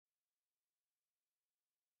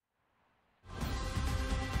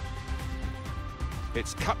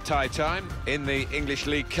It's cup tie time in the English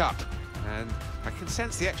League Cup, and I can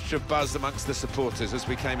sense the extra buzz amongst the supporters as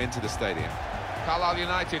we came into the stadium. Carlisle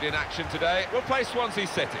United in action today. We'll play Swansea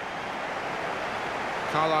City.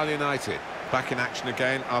 Carlisle United back in action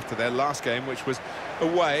again after their last game, which was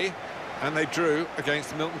away, and they drew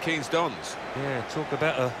against Milton Keynes Dons. Yeah, talk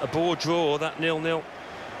about a bore draw, that 0-0.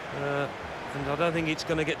 And I don't think it's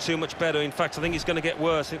going to get too much better. In fact, I think it's going to get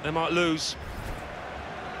worse. I think they might lose.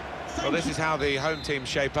 Well, this is how the home team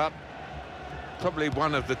shape up. Probably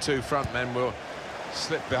one of the two front men will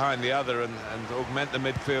slip behind the other and augment the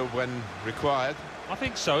midfield when required. I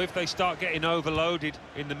think so. If they start getting overloaded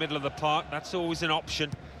in the middle of the park, that's always an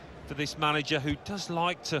option for this manager, who does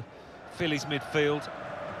like to fill his midfield.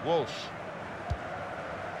 Walsh.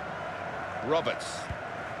 Roberts.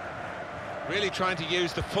 Really trying to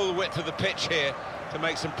use the full width of the pitch here to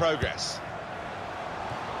make some progress.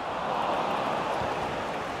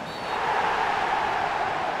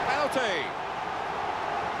 Penalty.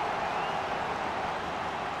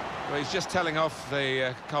 Well, he's just telling off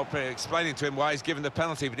the culprit, explaining to him why he's given the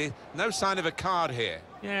penalty, but no sign of a card here.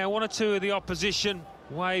 Yeah, one or two of the opposition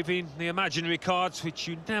waving the imaginary cards, which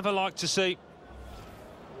you never like to see.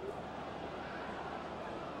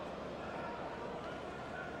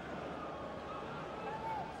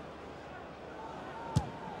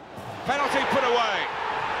 Penalty put away.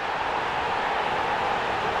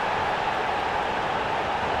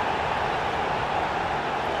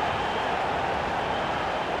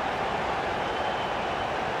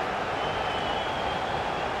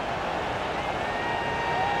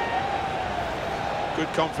 Good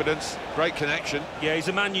confidence, great connection. Yeah, he's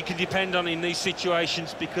a man you can depend on in these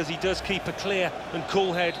situations because he does keep a clear and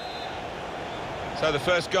cool head. So the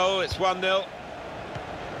first goal, it's 1-0.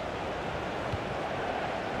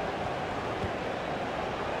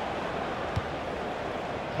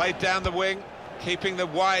 Played down the wing, keeping the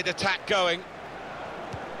wide attack going.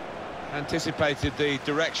 Anticipated the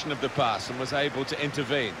direction of the pass and was able to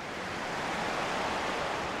intervene.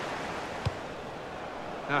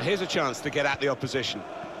 Now here's a chance to get at the opposition.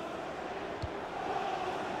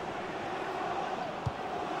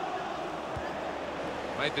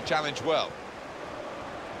 Made the challenge well.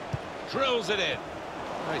 Drills it in.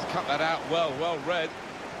 Oh, he's cut that out well, well read.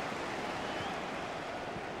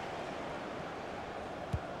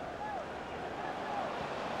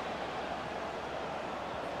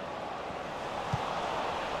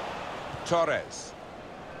 Torres.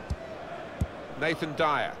 Nathan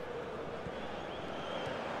Dyer.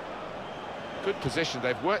 Good position.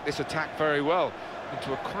 They've worked this attack very well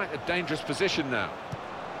into quite a dangerous position now.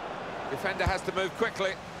 Defender has to move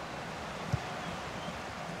quickly.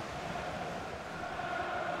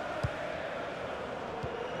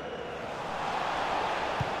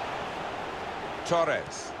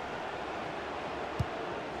 Torres.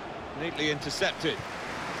 Neatly intercepted.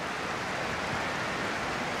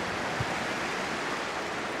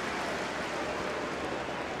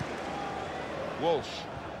 Walsh.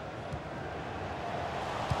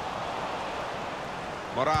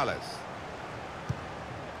 Morales.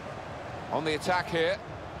 On the attack here.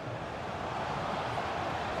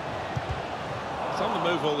 It's on the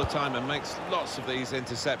move all the time and makes lots of these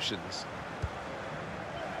interceptions.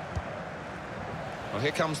 Well,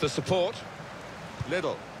 here comes the support.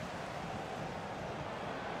 Little.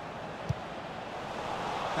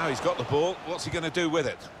 Now he's got the ball. What's he going to do with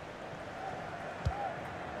it?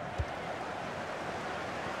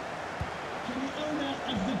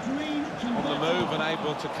 On the move and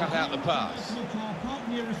able to cut out the pass.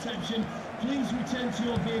 Near reception, please return to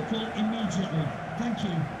your vehicle immediately. Thank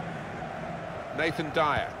you. Nathan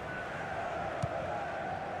Dyer.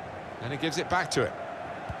 And he gives it back to him.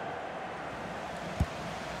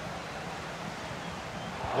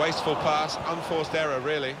 Wasteful pass, unforced error,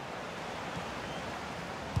 really.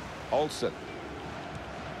 Olsen.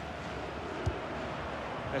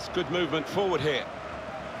 That's good movement forward here.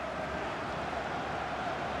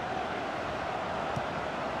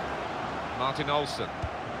 Martin Olsen.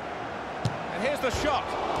 And here's the shot.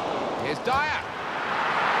 Here's Dyer.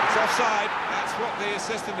 It's offside. That's what the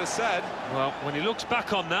assistant has said. Well, when he looks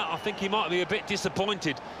back on that, I think he might be a bit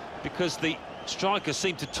disappointed because the striker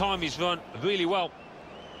seemed to time his run really well.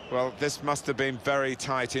 Well, this must have been very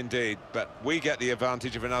tight indeed, but we get the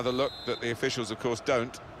advantage of another look that the officials, of course,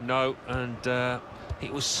 don't. No, and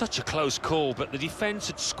it was such a close call, but the defence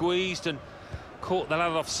had squeezed and caught the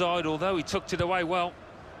lad offside, although he tucked it away well.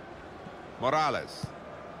 Morales.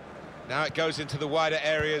 Now it goes into the wider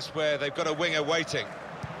areas where they've got a winger waiting.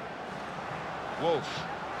 Walsh.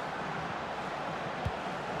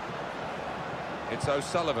 It's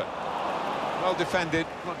O'Sullivan. Well defended,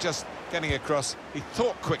 not just Getting across, he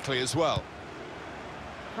thought quickly as well.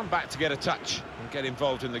 Come back to get a touch and get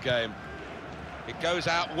involved in the game. It goes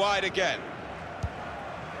out wide again.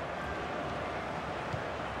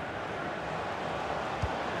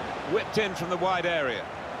 Whipped in from the wide area.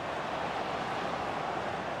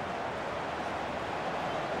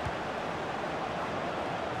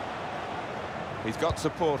 He's got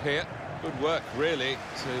support here. Good work, really,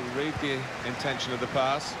 to read the intention of the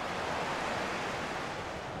pass.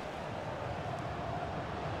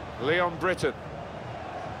 Leon Britton.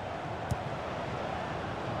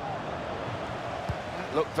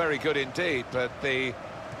 That looked very good indeed, but the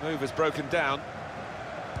move has broken down.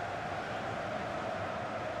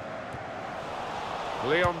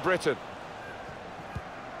 Leon Britton.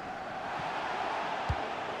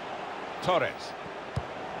 Torres.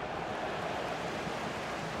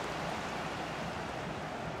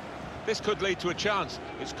 This could lead to a chance.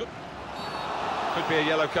 It's good. Could be a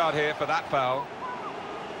yellow card here for that foul.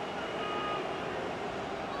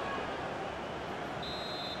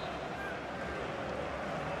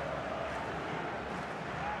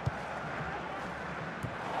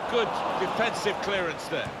 Good defensive clearance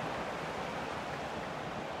there.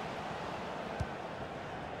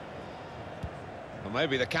 Well,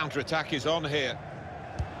 maybe the counter-attack is on here.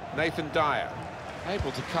 Nathan Dyer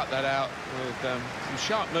able to cut that out with some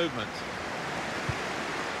sharp movement.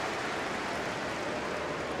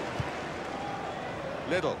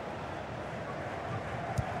 Little.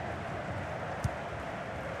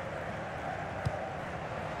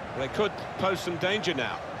 They could pose some danger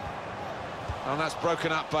now. And that's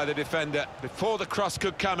broken up by the defender before the cross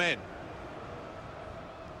could come in.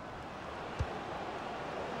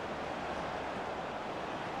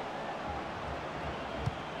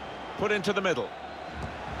 Put into the middle.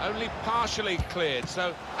 Only partially cleared,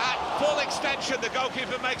 so at full extension the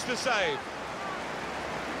goalkeeper makes the save.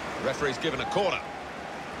 The referee's given a corner.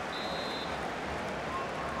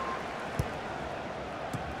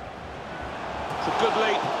 It's a good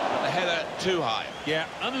lead, but the header too high. Yeah,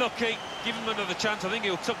 unlucky. Give him another chance. I think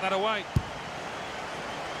he'll tuck that away.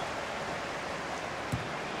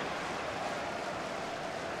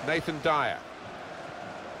 Nathan Dyer.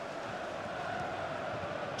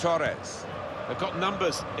 Torres. They've got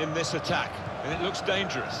numbers in this attack, and it looks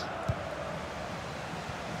dangerous.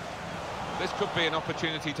 This could be an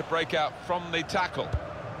opportunity to break out from the tackle.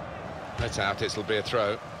 That's out, it'll be a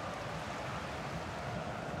throw.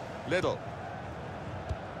 Little.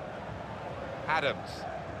 Adams.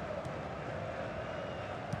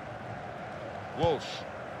 Walsh.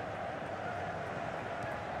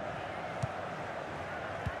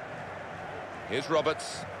 Here's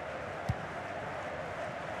Roberts.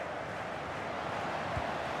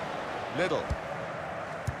 Little.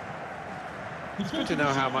 It's good to know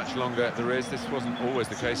how much longer there is. This wasn't always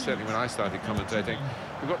the case, certainly when I started commentating.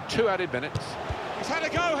 We've got 2 added minutes. He's had a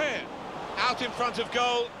go here. Out in front of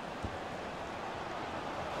goal.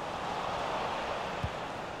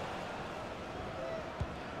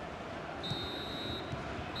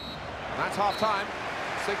 And that's half-time.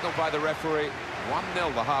 Signalled by the referee.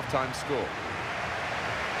 1-0 the half-time score.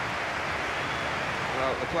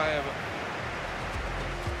 Well, the player...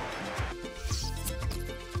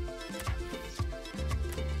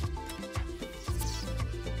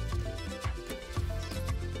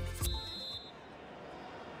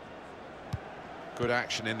 Good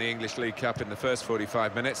action in the English League Cup in the first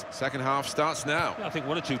 45 minutes. Second half starts now. I think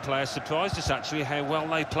 1 or 2 players surprised us, actually, how well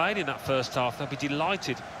they played in that first half. They'll be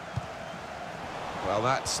delighted. Well,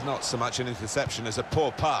 that's not so much an interception as a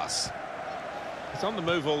poor pass. He's on the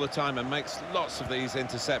move all the time and makes lots of these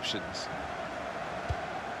interceptions.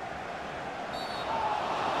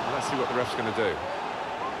 Let's see what the ref's going to do.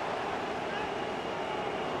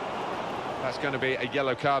 That's going to be a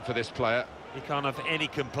yellow card for this player. He can't have any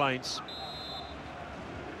complaints.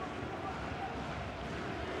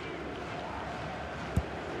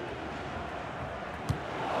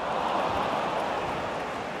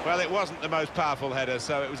 Well, it wasn't the most powerful header,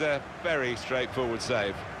 so it was a very straightforward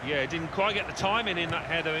save. Yeah, didn't quite get the timing in that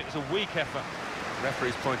header. It was a weak effort.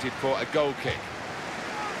 Referee's pointed for a goal kick.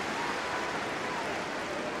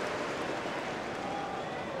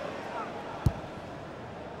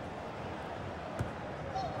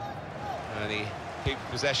 And he keeps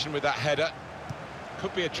possession with that header.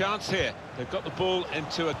 Could be a chance here. They've got the ball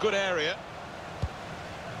into a good area.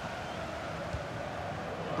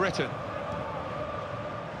 Britton.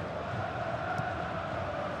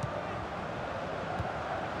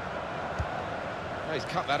 He's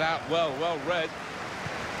cut that out well read.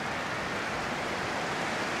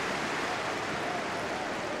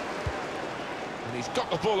 And he's got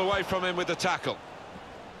the ball away from him with the tackle.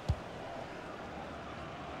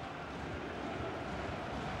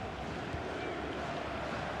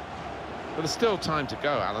 Well, there's still time to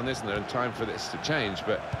go, Alan, isn't there, and time for this to change,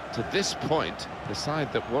 but to this point, the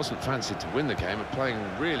side that wasn't fancied to win the game are playing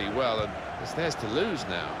really well, and it's theirs to lose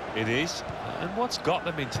now. It is, and what's got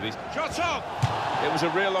them into this? Shots on! It was a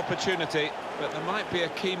real opportunity, but there might be a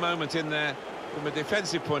key moment in there from a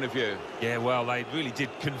defensive point of view. Yeah, well, they really did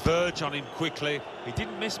converge on him quickly. He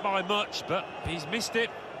didn't miss by much, but he's missed it.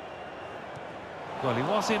 Well, he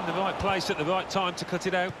was in the right place at the right time to cut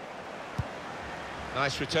it out.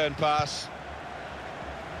 Nice return pass.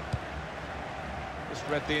 Just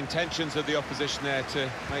read the intentions of the opposition there to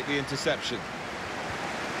make the interception.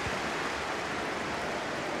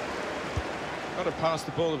 Got to pass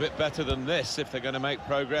the ball a bit better than this if they're going to make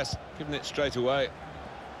progress, giving it straight away.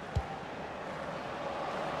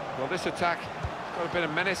 Well, this attack has got a bit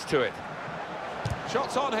of menace to it.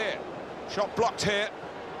 Shots on here. Shot blocked here.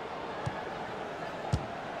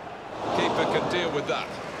 Keeper can deal with that.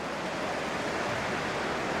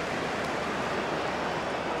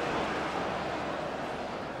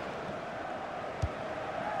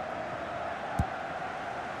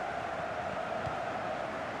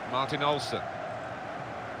 Martin Olsen.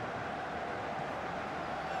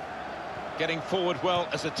 Getting forward well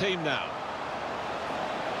as a team now.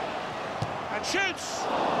 And shoots!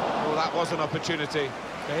 Well, that was an opportunity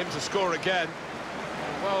for him to score again.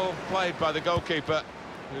 Well played by the goalkeeper,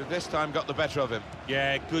 who this time got the better of him.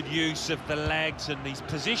 Yeah, good use of the legs, and his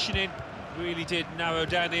positioning really did narrow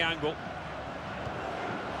down the angle.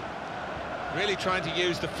 Really trying to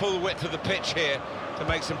use the full width of the pitch here to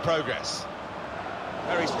make some progress.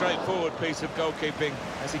 Very straightforward piece of goalkeeping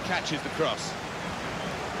as he catches the cross.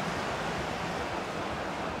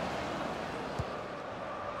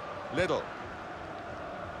 Little.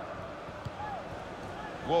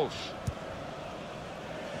 Walsh.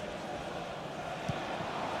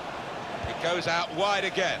 It goes out wide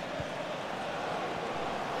again.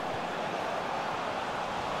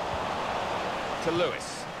 To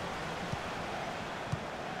Lewis.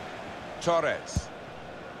 Torres.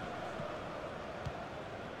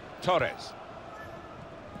 Torres.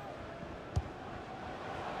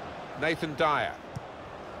 Nathan Dyer.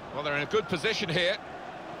 Well, they're in a good position here.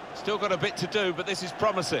 Still got a bit to do, but this is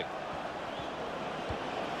promising.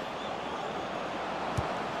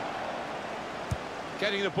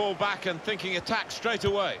 Getting the ball back and thinking attack straight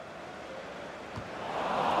away.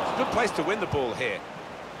 It's a good place to win the ball here.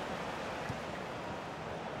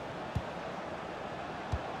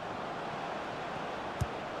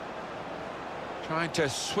 Trying to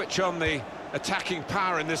switch on the attacking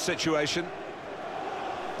power in this situation.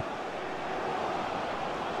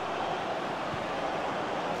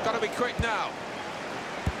 Got to be quick now.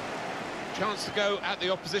 Chance to go at the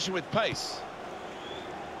opposition with pace.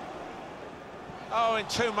 Oh, in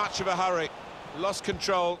too much of a hurry. Lost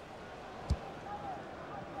control.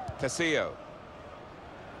 Casillo.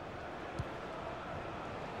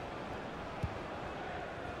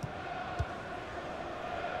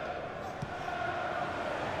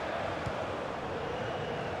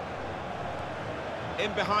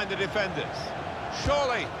 In behind the defenders.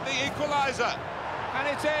 Surely the equaliser. And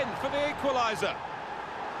it's in for the equaliser.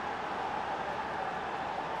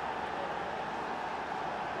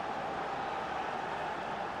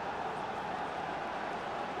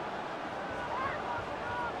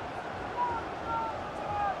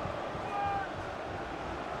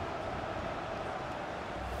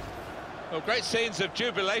 Well, great scenes of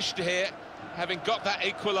jubilation here. Having got that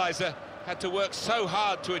equaliser, had to work so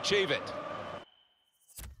hard to achieve it.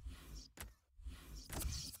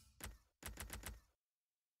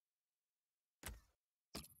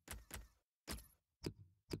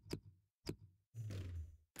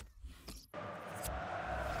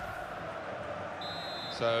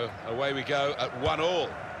 So away we go at 1-1.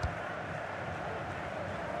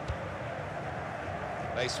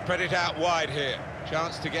 They spread it out wide here.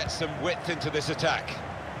 Chance to get some width into this attack.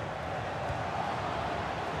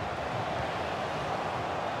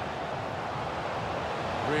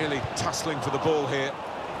 Really tussling for the ball here.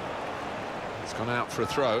 It's gone out for a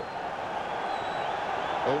throw.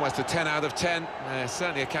 Almost a 10 out of 10.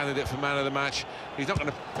 Certainly a candidate for man of the match. He's not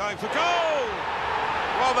going to... Going for goal!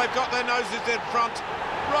 Well, they've got their noses in front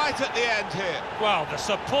right at the end here. Well, the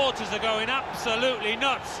supporters are going absolutely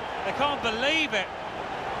nuts. They can't believe it.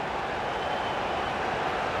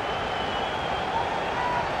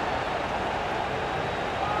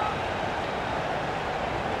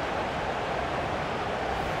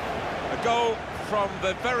 A goal from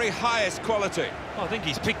the very highest quality. I think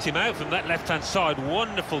he's picked him out from that left-hand side.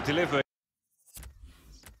 Wonderful delivery.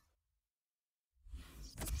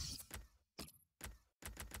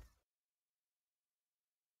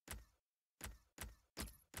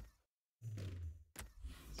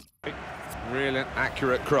 Brilliant,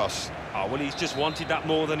 accurate cross. Oh, well, he's just wanted that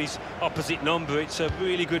more than his opposite number. It's a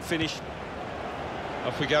really good finish.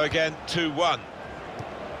 Off we go again, 2-1.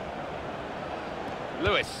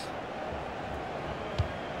 Lewis.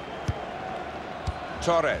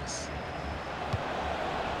 Torres.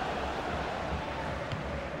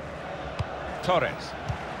 Torres.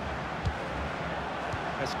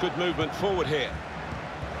 That's good movement forward here.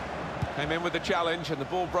 Came in with the challenge and the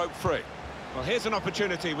ball broke free. Well, here's an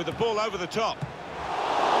opportunity with the ball over the top.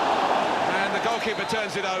 And the goalkeeper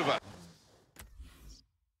turns it over.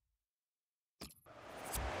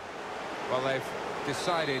 Well, they've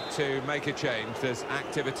decided to make a change. There's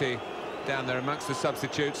activity down there amongst the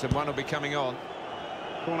substitutes, and one will be coming on.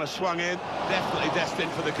 Corner swung in, definitely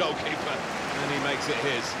destined for the goalkeeper, and he makes it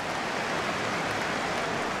his.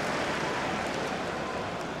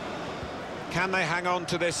 Can they hang on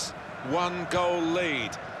to this one-goal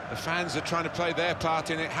lead? The fans are trying to play their part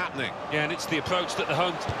in it happening. Yeah, and it's the approach that the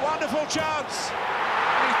home... Wonderful chance!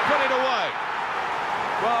 He's put it away.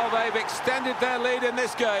 Well, they've extended their lead in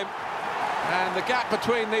this game, and the gap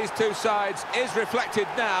between these two sides is reflected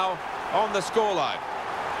now on the scoreline.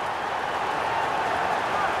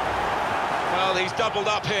 Well, he's doubled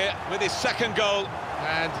up here with his second goal,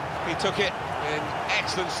 and he took it in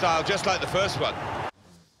excellent style, just like the first one.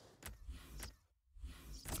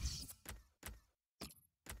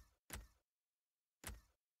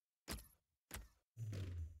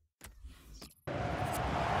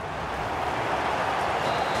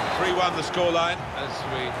 Won the scoreline as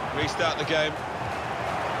we restart the game.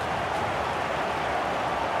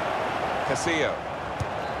 Casillo.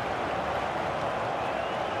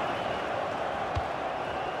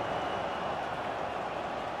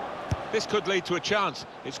 This could lead to a chance.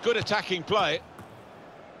 It's good attacking play.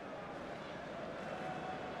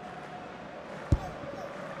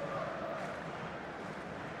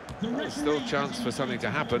 There's still a chance for something to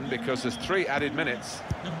happen because there's 3 added minutes.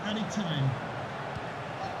 Of added time.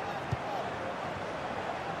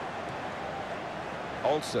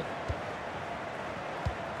 Olsen.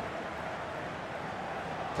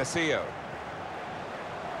 Casillo.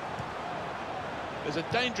 There's a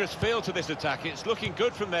dangerous feel to this attack. It's looking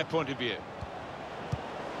good from their point of view.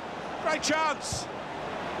 Great chance!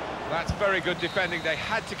 That's very good defending. They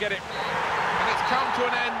had to get it. And it's come to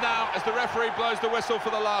an end now as the referee blows the whistle for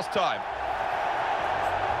the last time.